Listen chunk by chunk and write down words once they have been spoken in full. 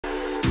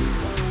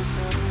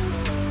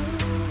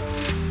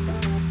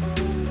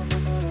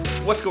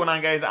What's going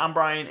on, guys? I'm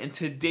Brian, and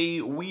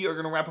today we are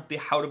going to wrap up the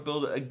how to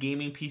build a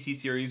gaming PC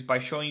series by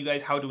showing you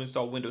guys how to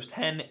install Windows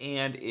 10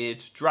 and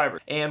its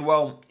drivers. And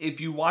well, if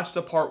you watched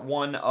the part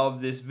 1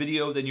 of this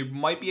video, then you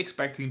might be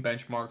expecting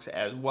benchmarks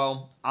as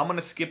well. I'm going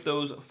to skip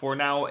those for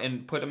now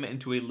and put them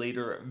into a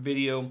later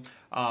video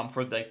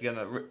for the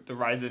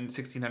Ryzen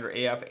 1600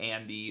 AF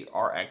and the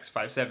RX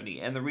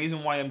 570. And the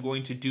reason why I'm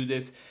going to do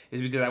this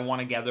is because I want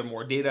to gather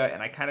more data,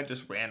 and I kind of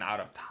just ran out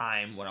of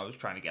time when I was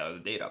trying to gather the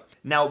data.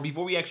 Now,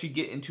 before we actually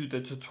get into the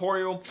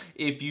tutorial,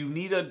 if you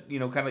need a,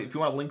 if you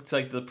want to link to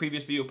like the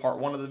previous video, part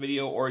 1 of the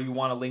video, or you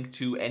want to link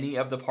to any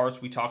of the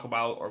parts we talk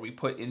about or we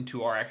put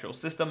into our actual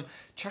system,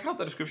 check out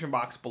the description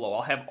box below.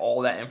 I'll have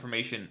all that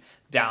information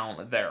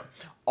down there.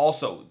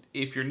 Also,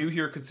 if you're new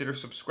here, consider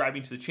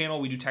subscribing to the channel.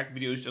 We do tech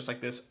videos just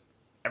like this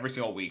every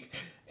single week.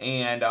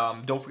 And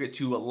don't forget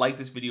to like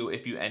this video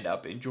if you end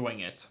up enjoying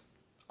it.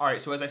 Alright,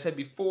 so as I said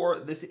before,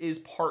 this is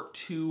part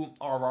 2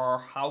 of our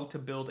how to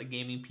build a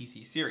gaming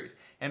PC series.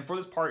 And for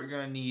this part, you're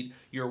going to need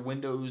your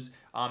Windows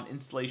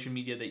installation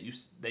media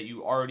that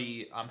you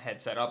already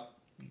had set up,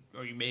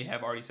 or you may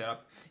have already set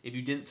up. If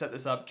you didn't set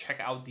this up, check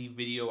out the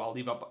video. I'll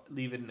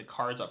leave it in the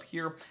cards up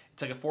here.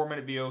 It's like a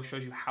 4-minute video,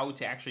 shows you how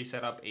to actually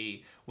set up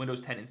a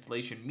Windows 10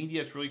 installation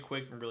media. It's really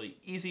quick and really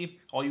easy.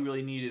 All you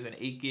really need is an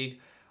 8 gig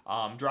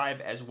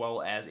drive, as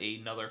well as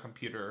another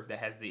computer that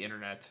has the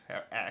internet,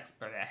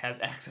 that has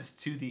access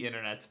to the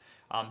internet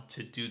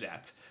to do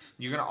that.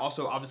 You're going to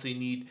also obviously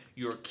need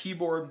your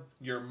keyboard,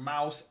 your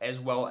mouse, as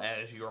well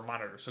as your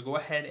monitor. So go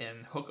ahead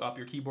and hook up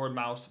your keyboard,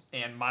 mouse,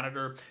 and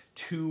monitor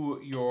to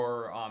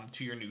your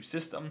new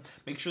system.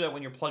 Make sure that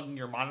when you're plugging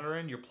your monitor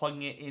in, you're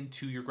plugging it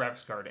into your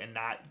graphics card and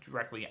not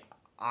directly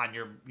on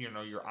your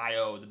your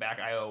I/O, the back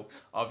I/O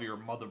of your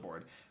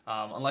motherboard,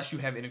 unless you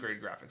have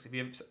integrated graphics. If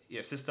you have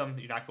a system,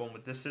 you're not going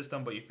with this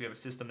system, but if you have a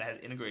system that has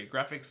integrated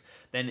graphics,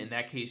 then in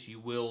that case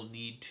you will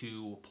need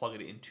to plug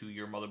it into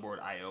your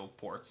motherboard I/O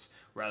ports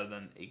rather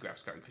than a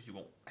graphics card, because you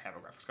won't have a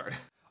graphics card.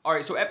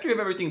 Alright, so after you have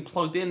everything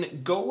plugged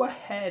in, go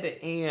ahead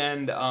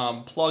and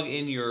plug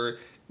in your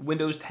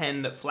Windows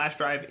 10 flash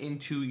drive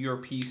into your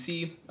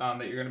PC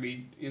that you're going to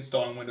be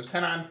installing Windows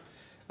 10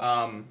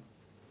 on.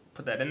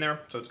 Put that in there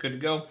so it's good to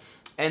go.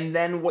 And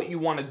then what you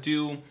want to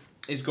do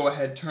is go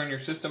ahead, turn your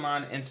system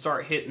on, and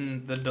start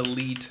hitting the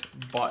delete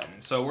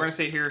button. So we're going to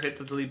sit here, hit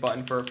the delete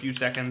button for a few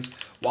seconds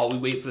while we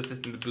wait for the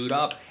system to boot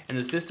up, and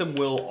the system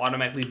will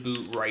automatically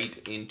boot right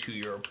into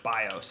your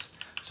BIOS.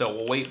 So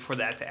we'll wait for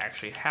that to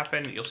actually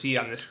happen. You'll see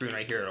on this screen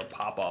right here, it'll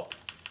pop up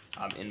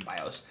in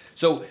BIOS.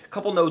 So a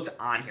couple notes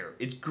on here.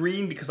 It's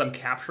green because I'm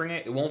capturing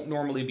it. It won't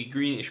normally be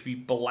green. It should be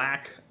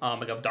black,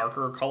 like a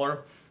darker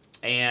color.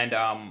 And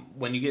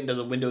when you get into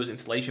the Windows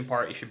installation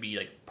part, it should be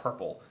like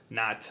purple,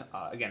 not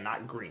again,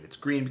 not green. It's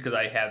green because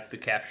I have the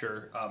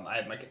capture.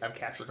 I have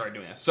capture card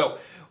doing this. So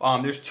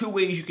there's 2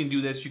 ways you can do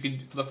this. You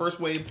can, for the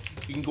first way,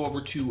 you can go over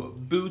to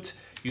boot.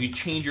 You can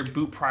change your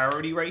boot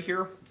priority right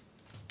here.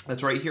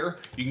 That's right here.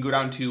 You can go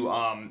down to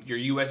your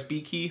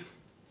USB key.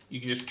 You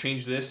can just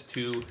change this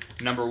to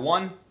number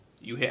 1.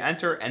 You hit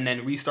enter and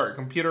then restart your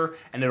computer,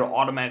 and it'll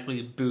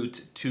automatically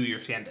boot to your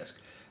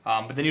SanDisk.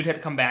 But then you'd have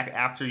to come back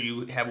after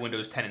you have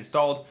Windows 10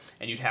 installed,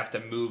 and you'd have to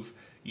move.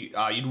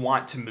 You'd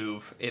want to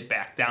move it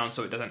back down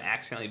so it doesn't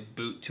accidentally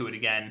boot to it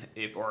again,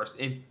 or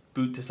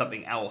boot to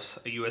something else,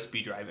 a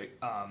USB drive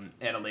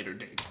at a later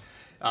date.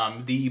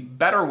 The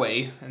better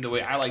way, and the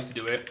way I like to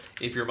do it,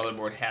 if your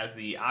motherboard has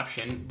the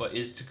option, but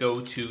is to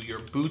go to your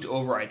boot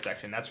override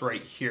section. That's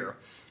right here,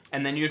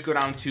 and then you just go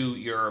down to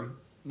your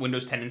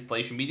Windows 10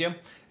 installation media,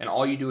 and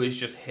all you do is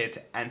just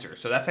hit enter.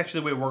 So that's actually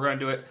the way we're going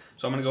to do it.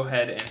 So I'm going to go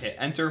ahead and hit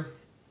enter.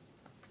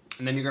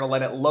 And then you're going to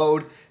let it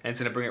load, and it's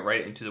going to bring it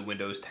right into the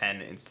Windows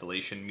 10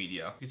 installation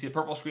media. You can see a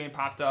purple screen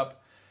popped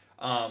up.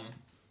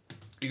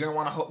 You're going to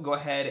want to go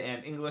ahead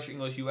and English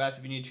US.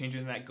 If you need to change it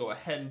in that, go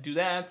ahead and do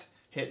that.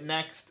 Hit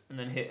next, and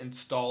then hit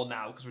install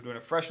now, because we're doing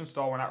a fresh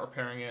install. We're not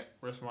repairing it.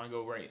 We just want to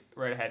go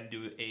right ahead and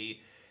do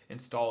a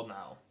install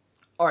now.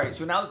 All right,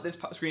 so now that this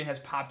screen has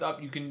popped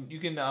up, you can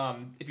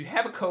if you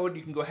have a code,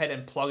 you can go ahead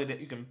and plug it in.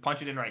 You can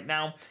punch it in right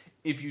now.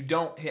 If you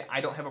don't hit I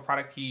don't have a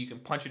product key, you can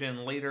punch it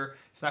in later.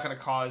 It's not going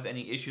to cause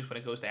any issues when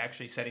it goes to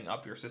actually setting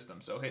up your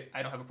system. So hit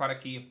I don't have a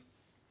product key.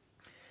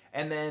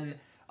 And then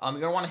you're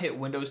going to want to hit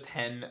Windows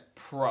 10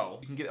 Pro.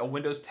 You can get a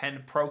Windows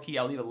 10 Pro key.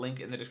 I'll leave a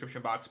link in the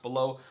description box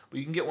below. But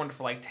you can get one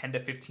for like 10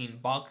 to 15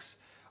 bucks.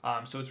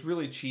 So it's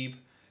really cheap,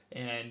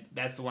 and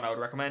that's the one I would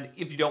recommend.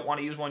 If you don't want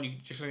to use one, you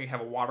just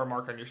have a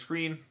watermark on your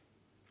screen.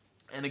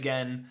 And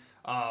again,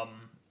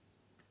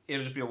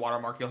 it'll just be a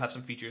watermark. You'll have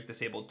some features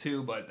disabled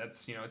too, but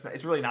that's,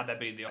 it's really not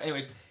that big a deal.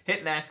 Anyways,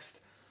 hit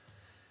next.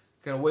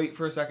 Gonna wait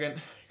for a second.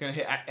 You're gonna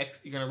hit X.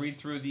 You're gonna read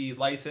through the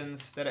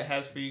license that it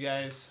has for you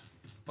guys.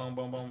 Boom,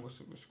 boom, boom.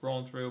 We're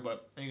scrolling through,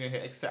 but you're gonna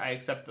hit accept. I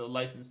accept the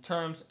license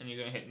terms, and you're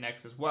gonna hit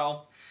next as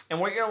well. And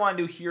what you're gonna want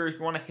to do here is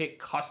you want to hit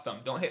custom.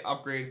 Don't hit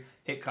upgrade.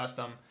 Hit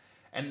custom.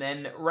 And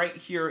then right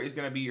here is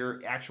going to be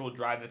your actual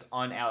drive that's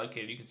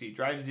unallocated. You can see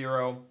drive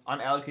 0,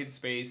 unallocated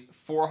space,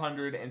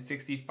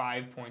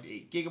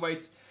 465.8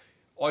 gigabytes.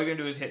 all you're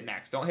gonna do is hit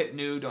next. Don't hit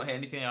new, don't hit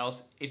anything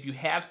else. If you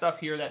have stuff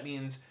here, that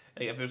means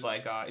if there's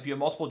like, if you have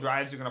multiple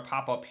drives, they're gonna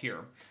pop up here.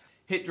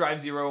 Hit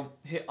drive 0,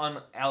 hit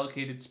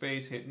unallocated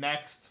space, hit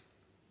next,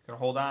 gonna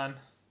hold on.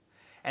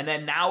 And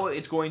then now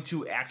it's going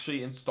to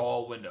actually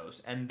install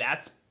Windows. And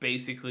that's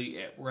basically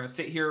it. We're gonna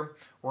sit here,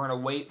 we're gonna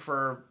wait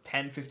for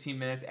 10-15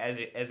 minutes as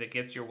it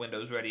gets your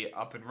Windows ready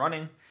up and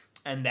running.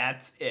 And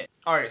that's it.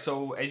 All right,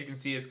 so as you can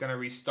see, it's gonna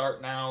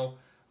restart now.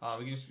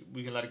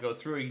 We can let it go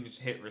through. You can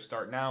just hit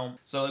restart now.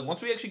 So like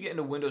once we actually get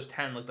into Windows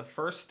 10, like the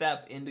first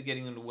step into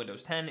getting into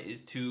Windows 10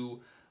 is to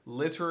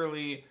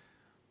literally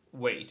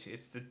wait.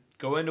 It's to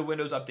go into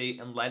Windows Update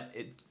and let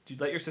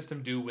your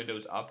system do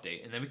Windows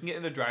Update, and then we can get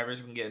into drivers.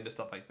 We can get into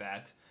stuff like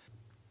that.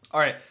 All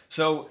right,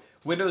 so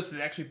Windows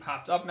has actually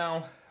popped up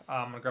now.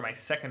 I'm gonna grab my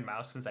second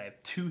mouse since I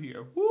have 2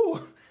 here.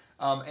 Woo!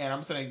 And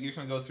you're just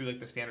gonna go through like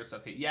the standard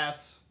stuff. Hit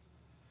yes.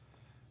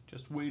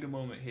 Just wait a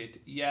moment. Hit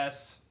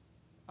yes.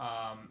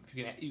 If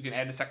you can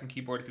add a second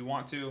keyboard if you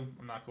want to.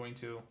 I'm not going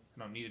to. I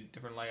don't need a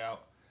different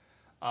layout.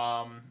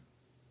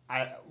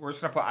 We're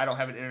just gonna put I don't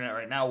have an internet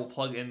right now. We'll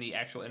plug in the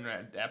actual internet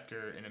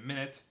adapter in a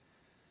minute,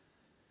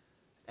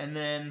 and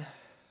then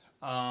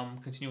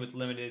continue with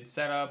limited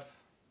setup.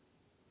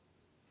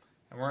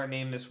 And we're gonna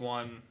name this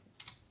one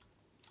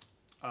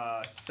or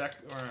I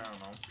don't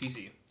know,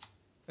 PC. It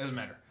doesn't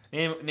matter.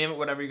 Name it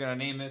whatever you're gonna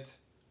name it.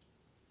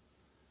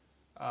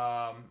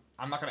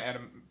 I'm not going to add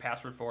a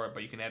password for it,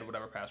 but you can add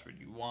whatever password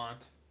you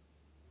want.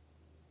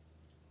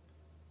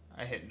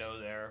 I hit no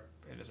there.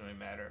 It doesn't really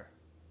matter.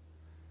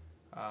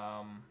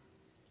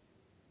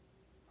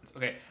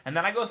 Okay, and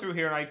then I go through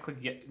here and I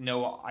click get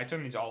no. I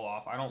turn these all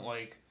off. I don't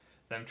like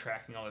them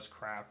tracking all this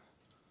crap.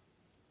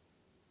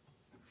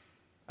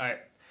 All right,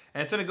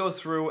 and it's going to go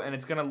through and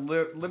it's going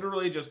to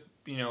literally just,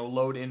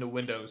 load into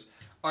Windows.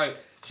 All right,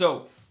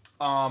 so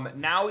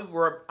now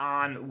we're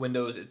on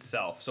Windows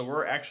itself. So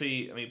we're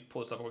actually, let me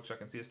pull this up real quick so I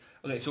can see this.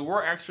 Okay, so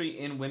we're actually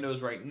in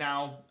Windows right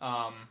now.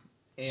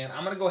 And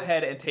I'm gonna go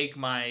ahead and take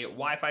my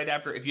Wi-Fi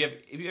adapter. If you have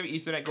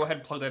Ethernet, go ahead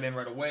and plug that in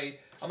right away.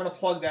 I'm gonna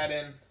plug that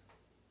in.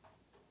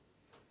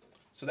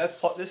 So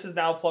this is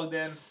now plugged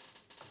in.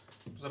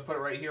 So I put it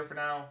right here for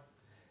now.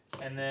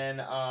 And then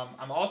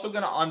I'm also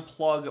gonna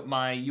unplug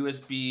my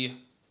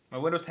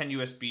Windows 10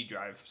 USB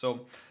drive.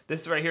 So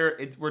this right here,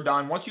 we're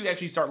done. Once you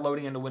actually start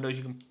loading into Windows,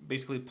 you can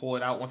basically pull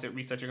it out once it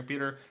resets your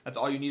computer. That's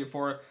all you need it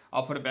for.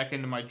 I'll put it back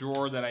into my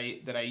drawer that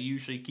I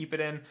usually keep it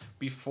in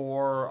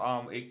before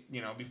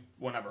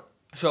whenever.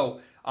 So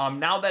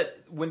now that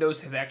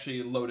Windows has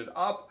actually loaded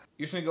up,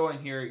 you're just gonna go in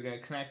here. You're gonna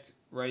connect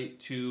right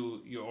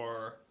to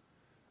your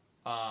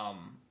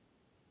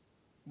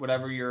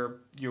whatever your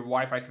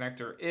Wi-Fi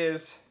connector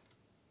is.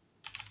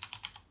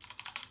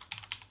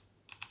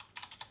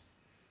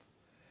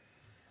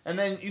 And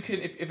then you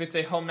can, if it's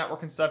a home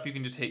network and stuff, you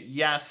can just hit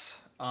yes,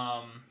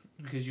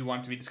 because you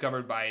want it to be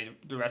discovered by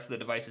the rest of the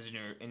devices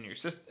in your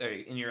system,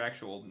 in your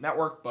actual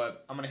network.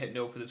 But I'm gonna hit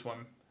no for this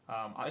one.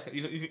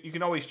 You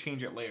can always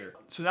change it later.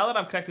 So now that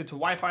I'm connected to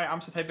Wi-Fi, I'm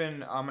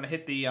gonna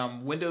hit the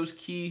Windows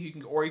key. You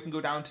can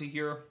go down to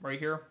here, right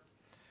here,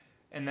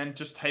 and then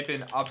just type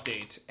in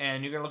update,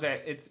 and you're gonna look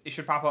at it. It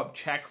should pop up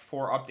check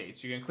for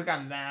updates. You're gonna click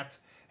on that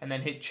and then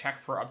hit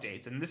check for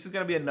updates. And this is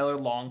gonna be another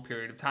long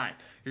period of time.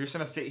 You're just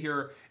gonna sit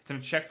here, it's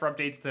gonna check for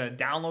updates, to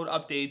download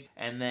updates,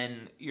 and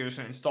then you're just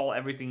gonna install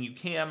everything you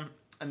can,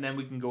 and then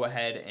we can go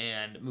ahead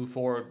and move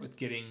forward with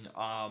getting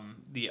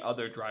the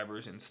other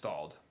drivers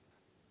installed.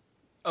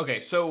 Okay,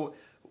 so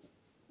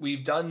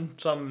we've done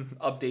some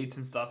updates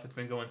and stuff. It's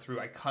been going through.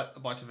 I cut a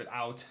bunch of it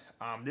out.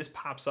 This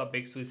pops up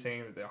basically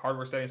saying that the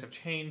hardware settings have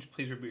changed.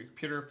 Please reboot your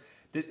computer.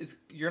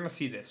 You're gonna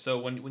see this. So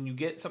when you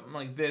get something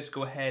like this,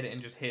 go ahead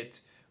and just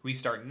hit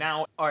restart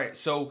now. All right,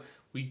 so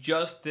we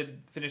just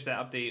finish that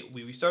update.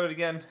 We restarted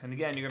again, and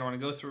again, you're gonna wanna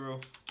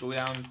go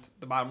down to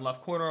the bottom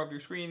left corner of your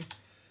screen,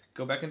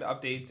 go back into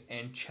updates,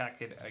 and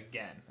check it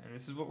again. And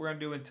this is what we're gonna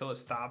do until it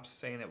stops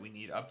saying that we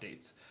need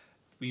updates.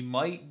 We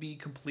might be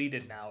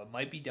completed now. It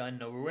might be done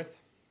and over with.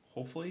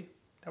 Hopefully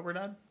that we're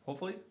done.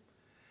 Hopefully.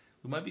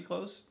 We might be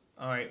close.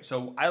 All right,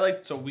 so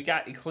we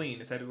got it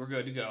clean. It said we're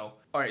good to go.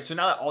 All right, so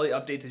now that all the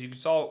updates, as you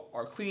saw,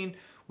 are clean,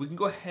 we can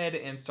go ahead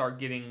and start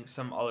getting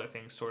some other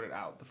things sorted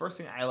out. The first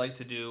thing I like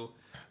to do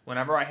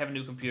whenever I have a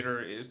new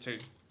computer is to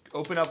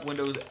open up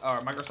Windows or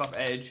Microsoft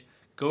Edge,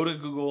 go to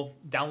Google,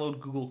 download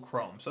Google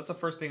Chrome. So that's the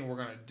first thing we're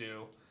gonna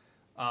do.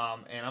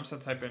 And I'm just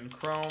gonna type in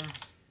Chrome.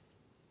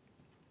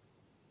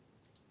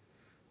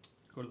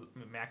 Go to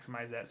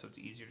maximize that so it's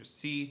easier to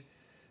see.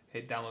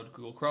 Hit download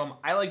Google Chrome.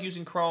 I like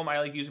using Chrome. I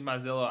like using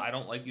Mozilla. I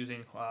don't like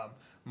using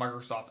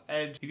Microsoft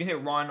Edge. You can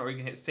hit run or you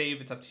can hit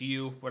save. It's up to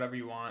you, whatever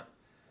you want.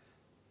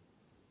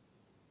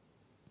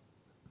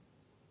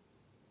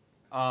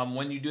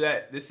 When you do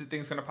that, this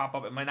thing's gonna pop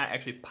up. It might not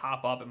actually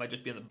pop up. It might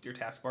just be on your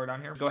taskbar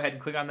down here. Go ahead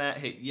and click on that.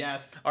 Hit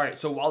yes. All right.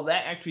 So while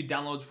that actually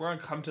downloads, we're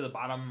gonna come to the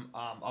bottom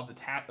of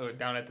the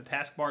down at the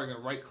taskbar. You're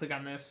gonna right click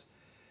on this.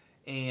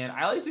 And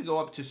I like to go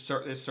up to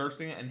this search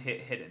thing and hit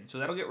hidden. So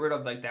that'll get rid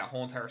of like that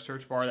whole entire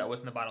search bar that was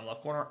in the bottom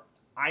left corner.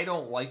 I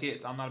don't like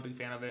it. I'm not a big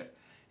fan of it.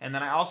 And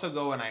then I also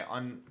go and I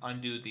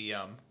undo the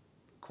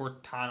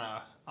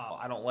Cortana.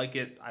 I don't like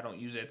it. I don't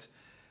use it.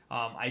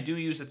 I do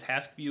use the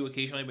task view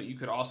occasionally, but you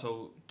could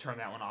also turn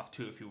that one off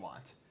too if you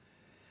want.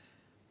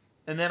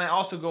 And then I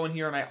also go in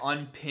here and I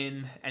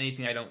unpin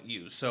anything I don't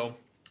use. So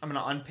I'm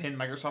going to unpin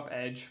Microsoft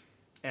Edge,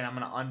 and I'm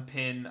going to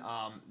unpin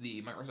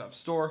the Microsoft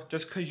Store.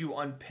 Just because you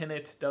unpin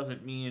it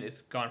doesn't mean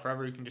it's gone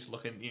forever. You can just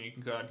look in, you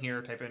can go down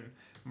here, type in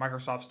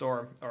Microsoft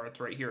Store, or it's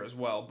right here as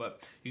well.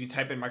 But you can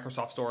type in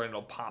Microsoft Store and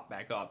it'll pop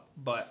back up.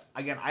 But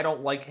again, I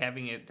don't like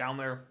having it down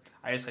there.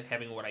 I just like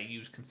having what I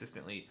use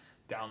consistently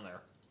down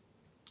there.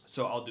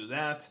 So I'll do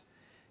that.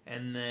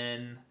 And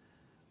then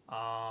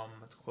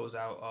let's close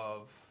out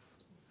of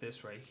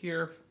this right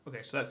here.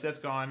 Okay, so that's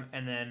gone.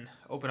 And then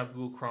open up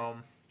Google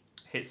Chrome,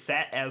 hit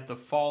set as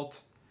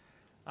default,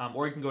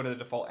 or you can go to the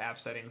default app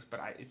settings, but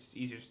it's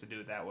easier just to do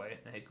it that way.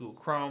 And hit Google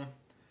Chrome,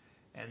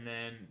 and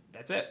then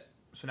that's it.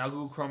 So now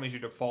Google Chrome is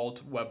your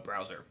default web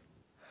browser.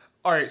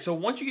 Alright, so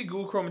once you get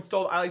Google Chrome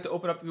installed, I like to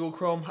open up Google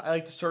Chrome. I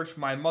like to search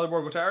my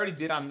motherboard, which I already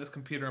did on this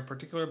computer in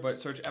particular, but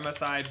search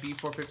MSI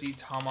B450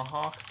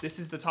 Tomahawk. This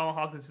is the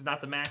Tomahawk, this is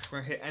not the Max. We're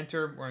going to hit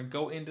enter, we're going to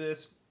go into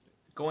this,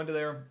 go into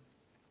there,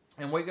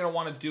 and what you're going to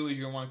want to do is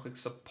you're going to want to click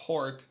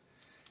support,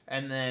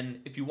 and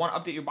then if you want to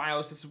update your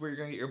BIOS, this is where you're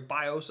going to get your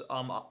BIOS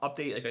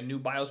update, like a new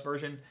BIOS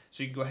version,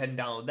 so you can go ahead and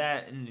download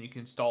that, and you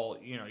can install,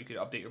 you can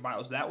update your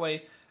BIOS that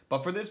way.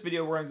 But for this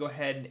video, we're going to go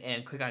ahead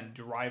and click on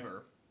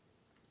driver.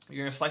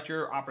 You're going to select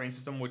your operating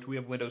system, which we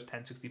have Windows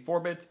 10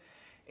 64-bit,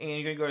 and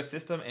you're going to go to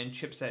System and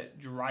Chipset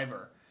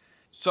Driver.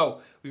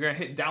 So we're going to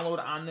hit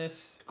download on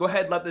this. Go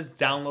ahead, let this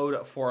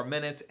download for a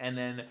minute, and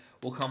then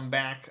we'll come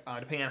back,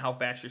 depending on how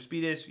fast your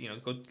speed is.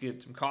 Go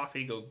get some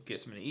coffee, go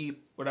get something to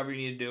eat, whatever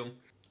you need to do.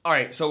 All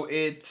right, so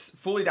it's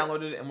fully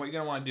downloaded, and what you're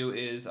going to want to do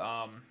is,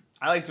 I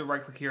like to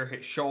right-click here,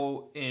 hit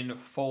Show in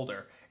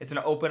Folder. It's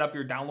going to open up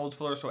your downloads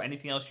folder, so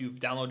anything else you've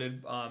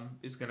downloaded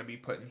is going to be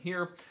put in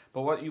here.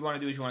 But what you want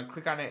to do is you want to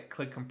click on it,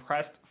 click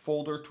Compressed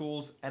Folder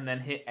Tools, and then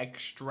hit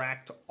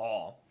Extract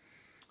All.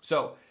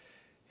 So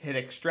hit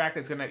Extract.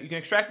 You can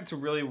extract it to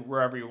really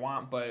wherever you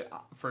want, but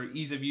for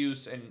ease of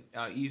use and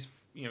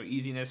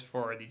easiness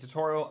for the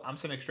tutorial, I'm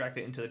just going to extract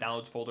it into the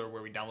downloads folder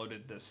where we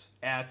downloaded this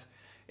at.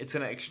 It's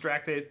going to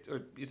extract it,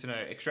 or it's going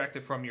to extract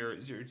it from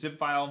your zip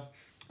file,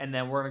 and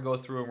then we're going to go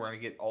through and we're going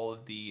to get all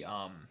of the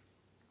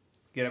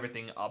get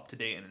everything up to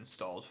date and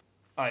installed.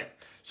 All right,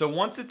 so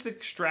once it's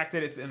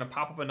extracted, it's going to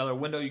pop up another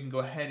window. You can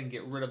go ahead and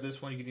get rid of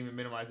this one. You can even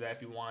minimize that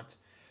if you want.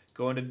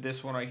 Go into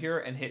this one right here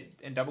and hit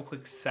and double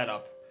click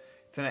Setup.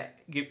 It's going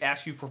to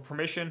ask you for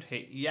permission.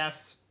 Hit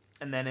yes,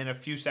 and then in a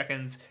few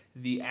seconds,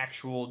 the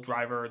actual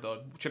driver,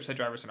 the chipset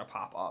driver, is going to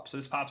pop up. So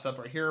this pops up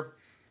right here.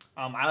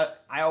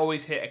 I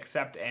always hit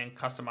accept and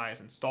customize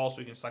install, so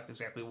you can select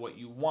exactly what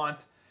you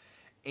want.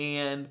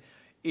 And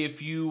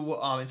if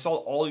you install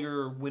all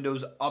your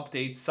Windows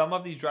updates, some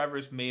of these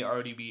drivers may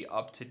already be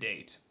up to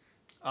date.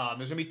 There's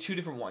going to be two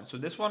different ones. So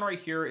this one right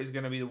here is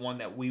going to be the one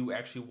that we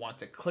actually want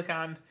to click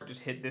on.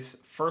 Just hit this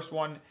first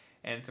one,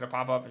 and it's going to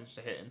pop up and just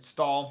hit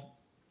install.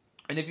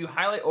 And if you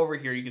highlight over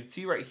here, you can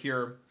see right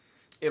here,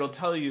 it'll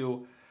tell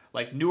you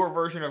like newer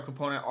version of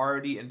component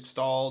already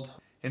installed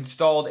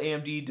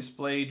AMD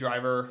display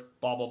driver,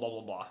 blah, blah, blah,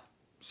 blah, blah.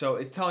 So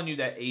it's telling you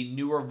that a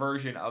newer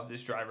version of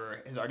this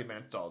driver has already been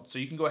installed. So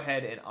you can go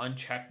ahead and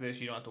uncheck this.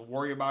 You don't have to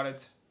worry about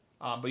it.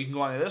 But you can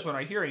go on to this one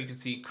right here, and you can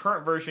see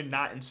current version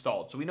not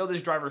installed. So we know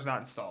this driver is not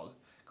installed.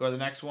 Go to the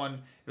next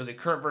one. It'll say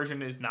current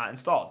version is not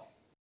installed.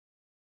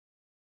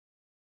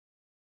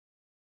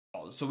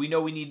 So we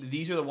know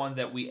these are the ones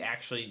that we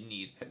actually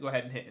need. Go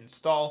ahead and hit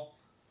install.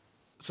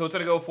 So it's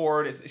going to go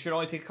forward. It should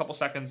only take a couple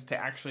seconds to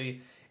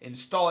actually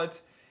install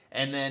it.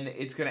 And then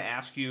it's going to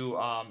ask you,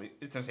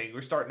 it's going to say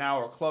restart now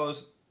or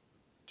close.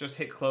 Just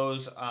hit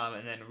close,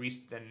 and then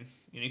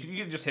you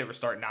can just hit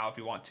restart now if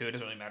you want to. It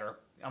doesn't really matter.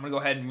 I'm going to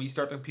go ahead and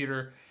restart the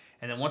computer,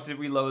 and then once it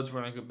reloads, we're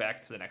going to go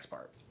back to the next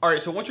part. All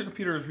right, so once your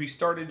computer is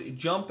restarted,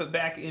 jump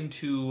back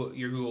into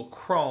your Google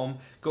Chrome.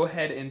 Go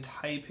ahead and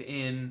type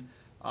in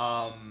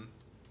AMD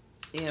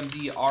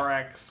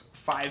RX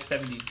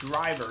 570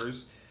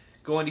 drivers.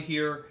 Go into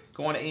here,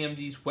 go on to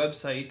AMD's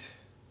website,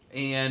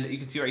 and you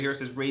can see right here it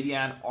says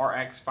Radeon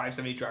RX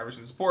 570 drivers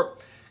and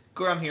support.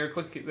 Go down here,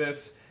 click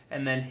this,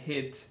 and then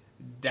hit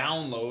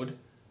download.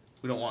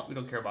 We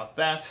don't care about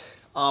that.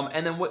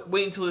 And then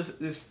wait until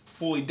this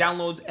fully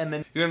downloads, and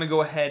then you're going to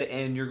go ahead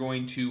and you're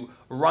going to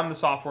run the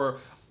software.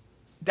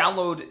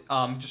 Download,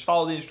 just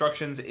follow the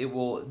instructions. It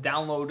will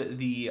download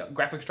the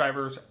graphics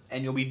drivers,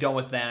 and you'll be done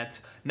with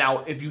that. Now,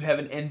 if you have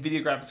an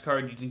NVIDIA graphics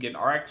card, you can get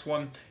an RX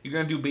one. You're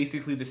going to do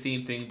basically the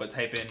same thing, but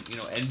type in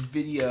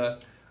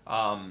NVIDIA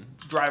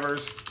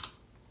drivers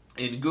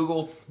in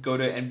Google. Go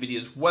to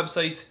NVIDIA's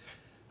website.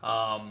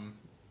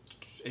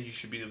 As you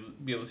should be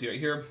able to see right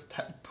here.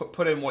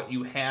 Put in what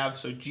you have.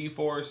 So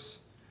GeForce,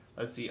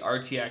 let's see,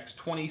 RTX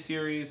 20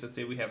 series. Let's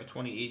say we have a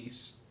 2080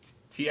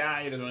 Ti.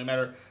 It doesn't really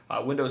matter.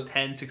 Windows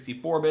 10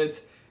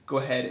 64-bit. Go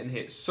ahead and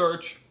hit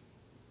search.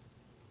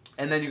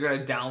 And then you're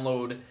going to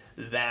download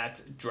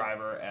that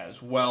driver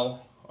as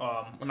well.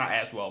 Well, not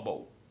as well, but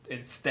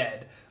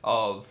instead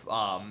of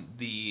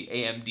the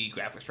AMD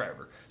graphics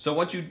driver. So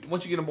once you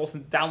get them both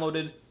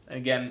downloaded and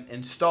again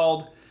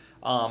installed,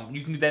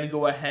 you can then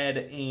go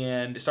ahead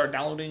and start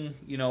downloading,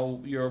 you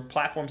know, your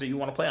platforms that you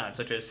want to play on,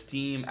 such as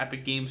Steam,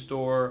 Epic Game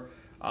Store.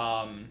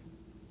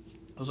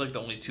 Those are like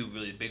the only two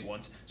really big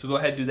ones. So go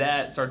ahead and do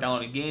that, start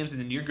downloading games,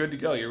 and then you're good to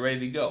go. You're ready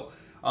to go.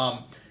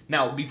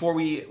 Now, before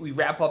we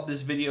wrap up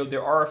this video,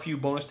 there are a few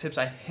bonus tips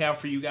I have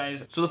for you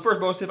guys. So the first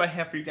bonus tip I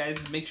have for you guys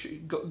is make sure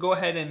go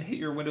ahead and hit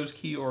your Windows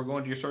key or go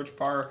into your search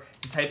bar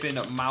and type in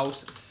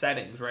mouse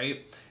settings,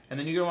 right? And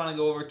then you're going to want to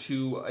go over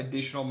to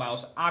additional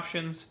mouse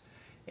options.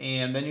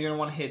 And then you're going to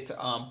want to hit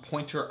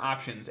pointer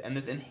options. And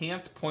this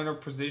enhanced pointer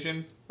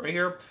precision right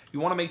here, you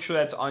want to make sure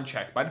that's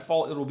unchecked. By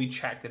default, it'll be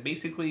checked. And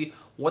basically,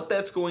 what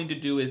that's going to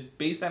do is,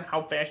 based on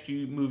how fast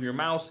you move your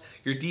mouse,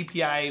 your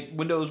DPI,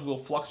 Windows will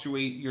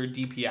fluctuate your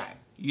DPI.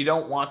 You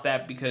don't want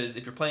that because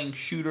if you're playing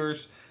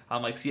shooters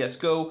like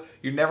CSGO,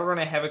 you're never going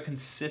to have a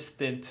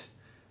consistent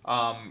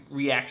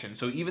reaction.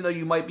 So even though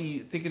you might be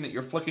thinking that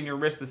you're flicking your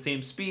wrist the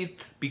same speed,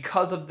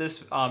 because of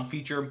this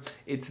feature,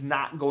 it's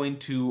not going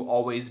to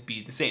always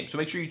be the same. So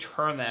make sure you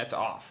turn that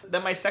off.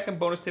 Then my second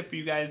bonus tip for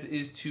you guys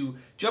is to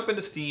jump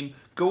into Steam,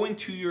 go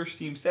into your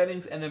Steam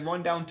settings, and then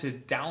run down to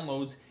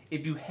downloads.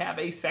 If you have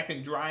a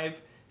second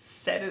drive,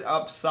 set it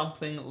up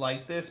something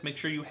like this. Make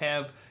sure you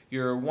have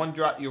your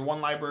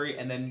one library,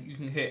 and then you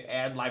can hit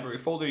add library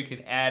folder. You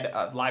can add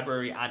a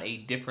library on a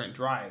different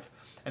drive.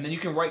 And then you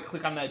can right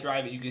click on that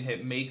drive and you can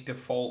hit make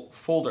default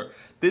folder.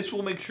 This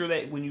will make sure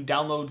that when you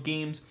download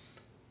games,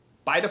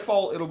 by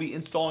default, it'll be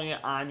installing it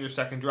on your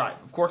second drive.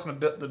 Of course, in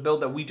the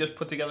build that we just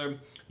put together,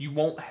 you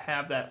won't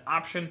have that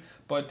option,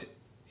 but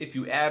if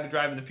you add a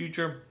drive in the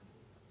future,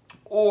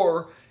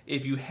 or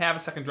if you have a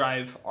second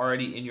drive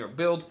already in your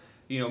build,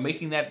 you know,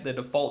 making that the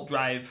default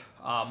drive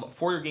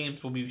for your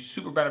games will be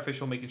super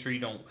beneficial, making sure you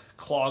don't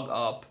clog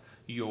up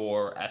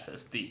your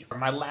SSD.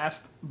 My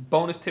last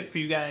bonus tip for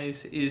you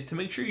guys is to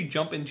make sure you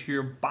jump into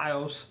your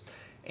BIOS,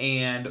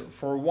 and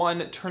for one,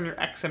 turn your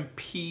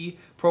XMP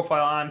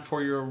profile on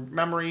for your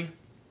memory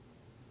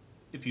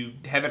if you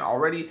haven't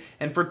already,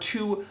 and for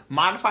two,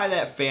 modify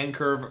that fan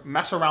curve,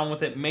 mess around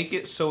with it, make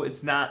it so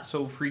it's not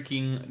so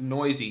freaking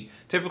noisy.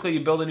 Typically,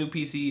 you build a new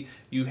PC,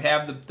 you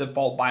have the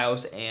default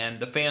BIOS, and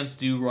the fans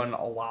do run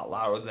a lot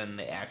louder than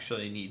they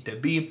actually need to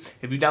be.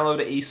 If you download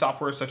a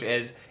software such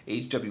as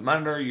HW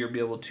Monitor, you'll be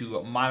able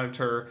to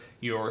monitor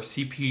your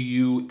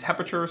CPU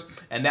temperatures,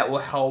 and that will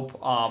help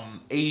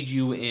aid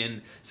you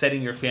in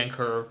setting your fan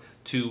curve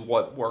to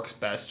what works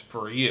best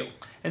for you.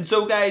 And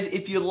so guys,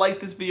 if you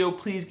like this video,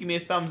 please give me a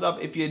thumbs up.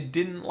 If you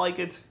didn't like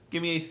it,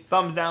 give me a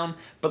thumbs down,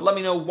 but let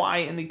me know why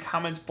in the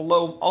comments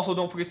below. Also,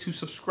 don't forget to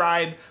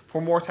subscribe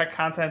for more tech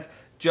content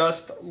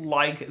just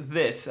like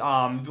this.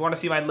 If you want to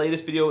see my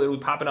latest video, it will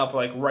be popping up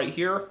like right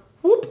here.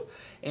 Whoop!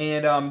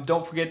 And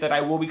don't forget that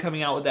I will be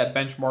coming out with that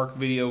benchmark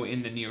video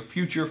in the near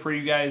future for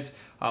you guys.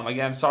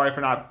 Again, sorry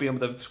for not being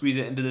able to squeeze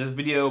it into this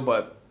video,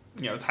 but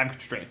you know, time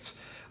constraints.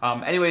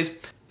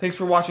 Anyways, thanks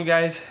for watching,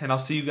 guys, and I'll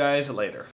see you guys later.